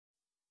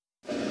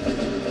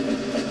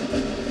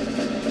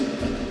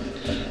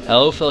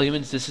Hello, fellow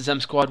humans. This is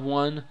M Squad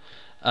 1,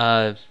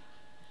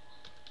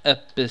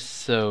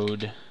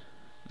 episode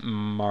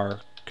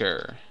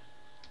marker.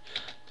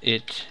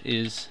 It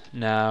is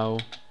now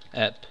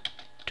Ep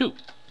 2.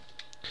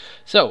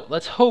 So,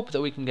 let's hope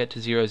that we can get to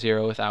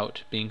 0-0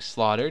 without being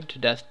slaughtered to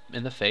death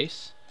in the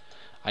face.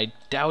 I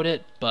doubt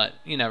it, but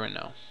you never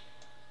know.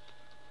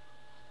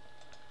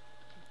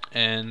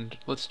 And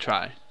let's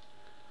try.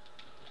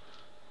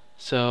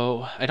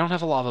 So, I don't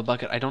have a lava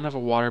bucket, I don't have a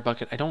water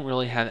bucket, I don't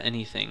really have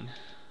anything.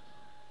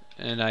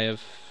 And I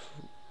have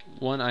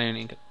one iron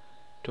ingot.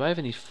 Do I have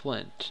any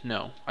flint?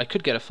 No. I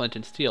could get a flint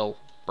and steel,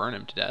 burn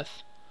him to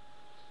death.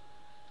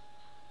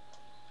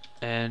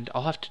 And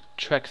I'll have to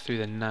trek through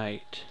the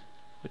night,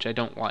 which I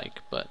don't like,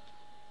 but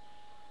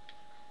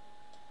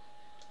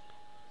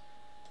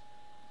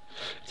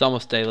it's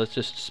almost day. Let's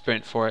just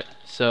sprint for it.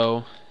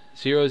 So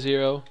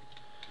 0-0.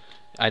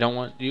 I don't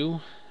want you.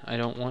 I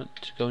don't want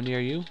to go near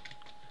you.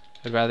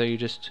 I'd rather you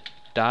just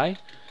die.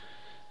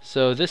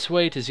 So this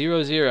way to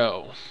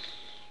 0-0.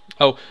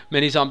 Oh,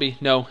 mini zombie.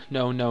 No,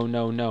 no, no,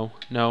 no, no,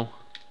 no.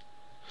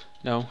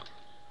 No.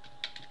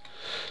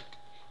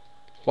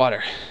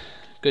 Water.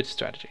 Good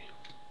strategy.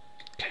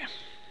 Okay.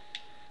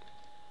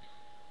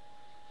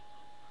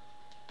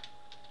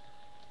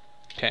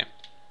 Okay.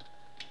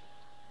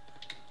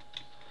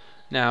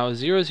 Now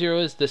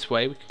 0-0 is this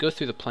way. We could go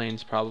through the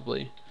plains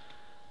probably.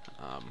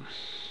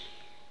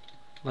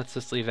 Let's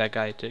just leave that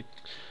guy to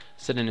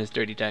sit in his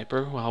dirty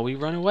diaper while we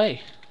run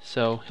away.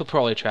 So he'll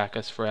probably track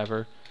us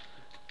forever.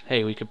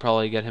 Hey, we could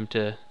probably get him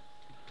to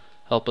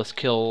help us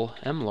kill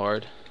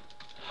M-Lord.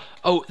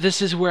 Oh,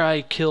 this is where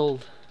I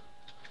killed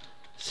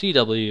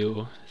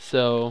CW.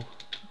 So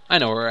I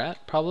know where we're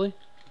at, probably.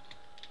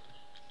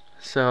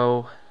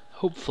 So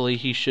hopefully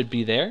he should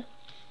be there.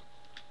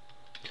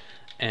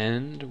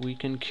 And we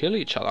can kill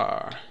each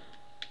other.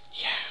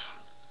 Yeah.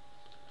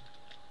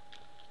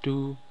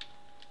 Do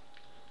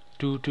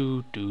do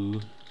do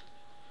do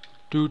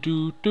do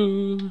do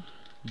do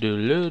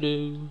do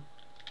do.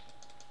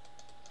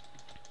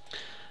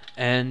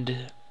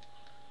 And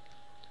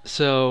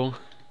so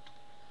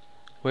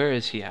where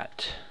is he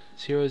at?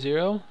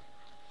 0-0?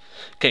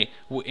 Okay,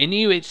 in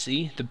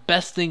UHC, the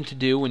best thing to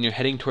do when you're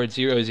heading towards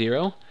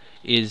 0-0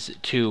 is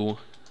to,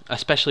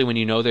 especially when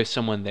you know there's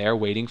someone there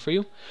waiting for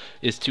you,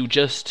 is to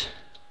just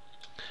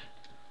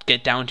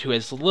get down to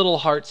as little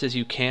hearts as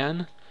you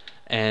can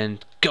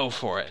and go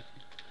for it.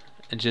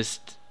 And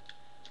just,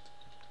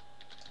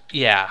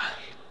 yeah.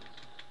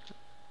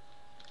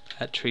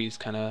 That tree's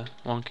kind of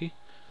wonky.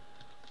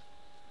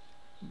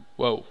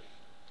 Whoa.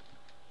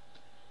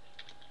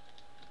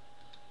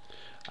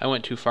 I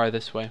went too far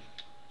this way.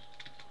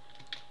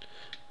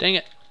 Dang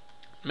it.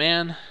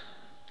 Man.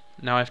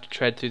 Now I have to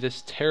tread through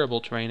this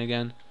terrible terrain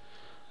again.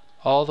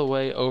 All the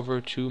way over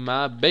to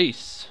my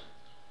base.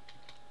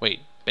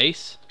 Wait,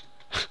 base?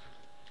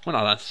 We're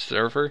not on a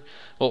server.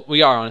 Well,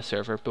 we are on a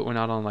server, but we're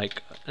not on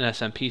like an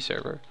SMP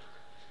server.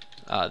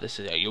 This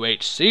is a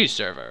UHC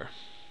server.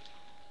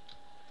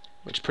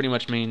 Which pretty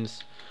much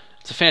means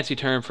it's a fancy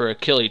term for a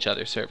kill each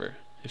other server,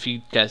 if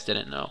you guys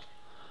didn't know.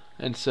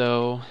 And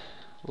so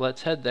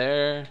let's head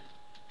there.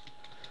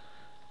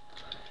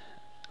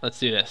 Let's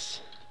do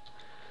this.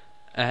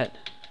 At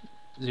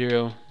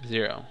 0-0.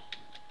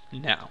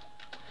 Now.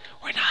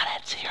 We're not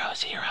at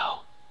 0-0.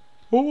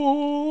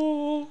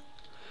 Oh.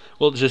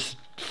 We'll just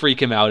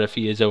freak him out if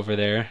he is over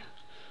there.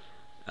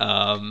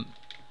 So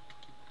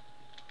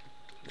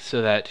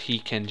that he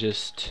can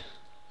just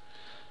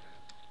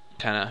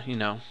kinda, you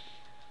know,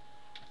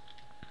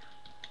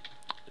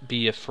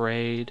 be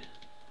afraid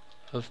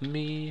of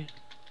me.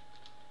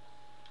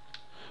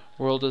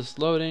 World is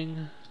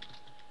loading.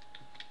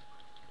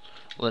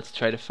 Let's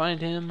try to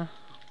find him.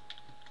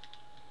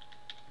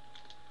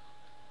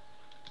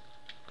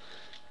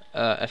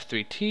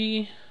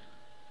 F3T.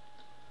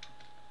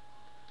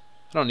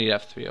 I don't need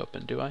F3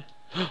 open, do I?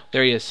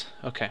 There he is.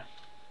 Okay.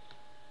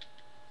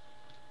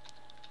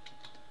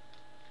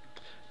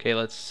 Okay,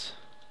 let's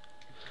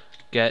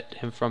get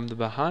him from the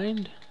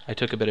behind. I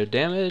took a bit of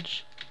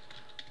damage.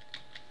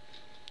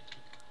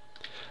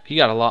 He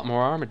got a lot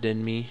more armor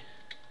than me.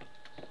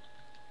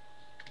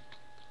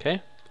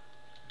 Okay.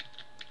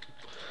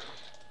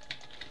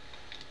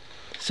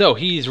 So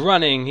he's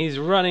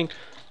running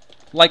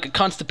like a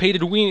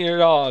constipated wiener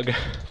dog.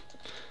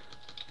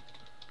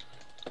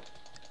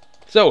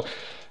 So,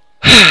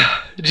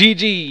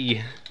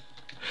 GG.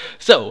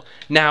 So,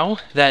 now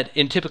that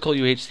in typical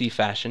UHC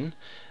fashion,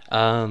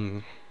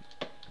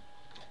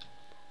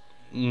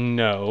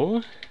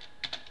 no,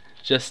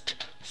 just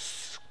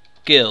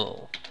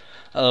skill.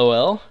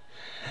 LOL.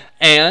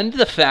 And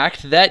the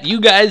fact that you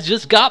guys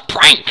just got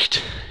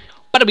pranked.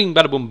 Bada bing,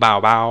 bada boom, bow,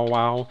 bow,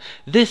 wow.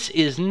 This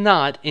is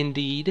not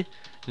indeed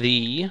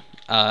the,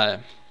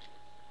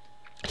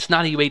 it's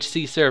not a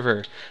UHC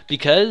server,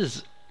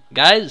 because,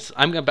 guys,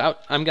 I'm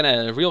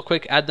gonna real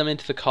quick add them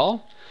into the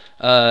call.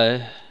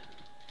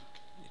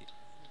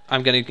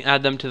 I'm going to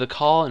add them to the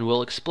call, and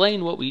we'll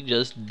explain what we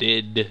just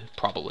did,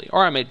 probably.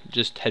 Or I might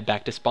just head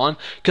back to spawn,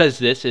 because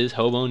this is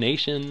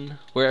HoboNation,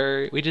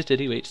 where we just did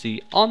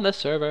UHC on the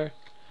server,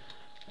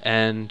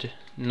 and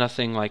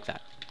nothing like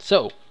that.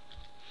 So,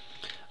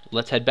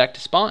 let's head back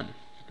to spawn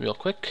real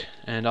quick,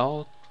 and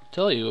I'll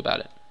tell you about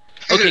it.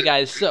 Okay,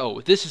 guys,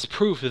 so this is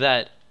proof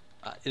that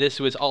this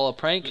was all a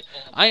prank.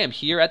 I am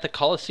here at the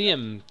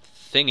Coliseum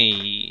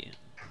thingy.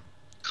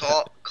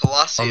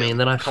 Colosseum. I mean,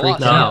 then I freaked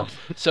Colosseum. out.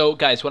 So,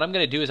 guys, what I'm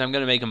going to do is I'm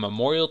going to make a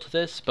memorial to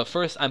this, but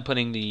first I'm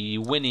putting the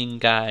winning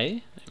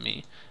guy,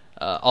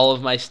 all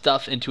of my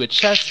stuff into a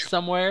chest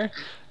somewhere,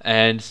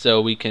 and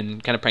so we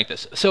can kind of prank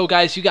this. So,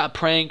 guys, you got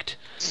pranked.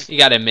 You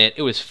got to admit,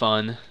 it was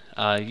fun.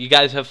 You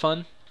guys have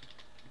fun?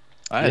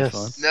 I had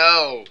fun.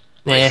 No.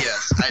 Nah.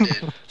 Yes, I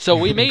did. So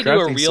we may do a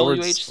Crafting real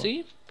swords is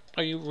UHC.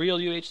 Are you real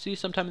UHC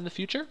sometime in the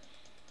future,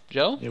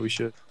 Joe? Yeah, we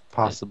should.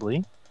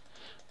 Possibly.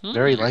 Hmm?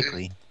 Very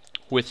likely.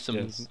 With some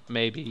Yes.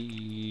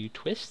 maybe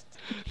twists.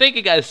 Thank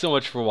you guys so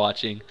much for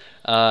watching.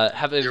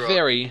 Have a You're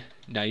very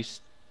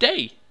nice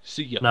day.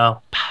 See ya.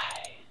 No.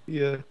 Bye.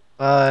 Yeah.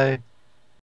 Bye.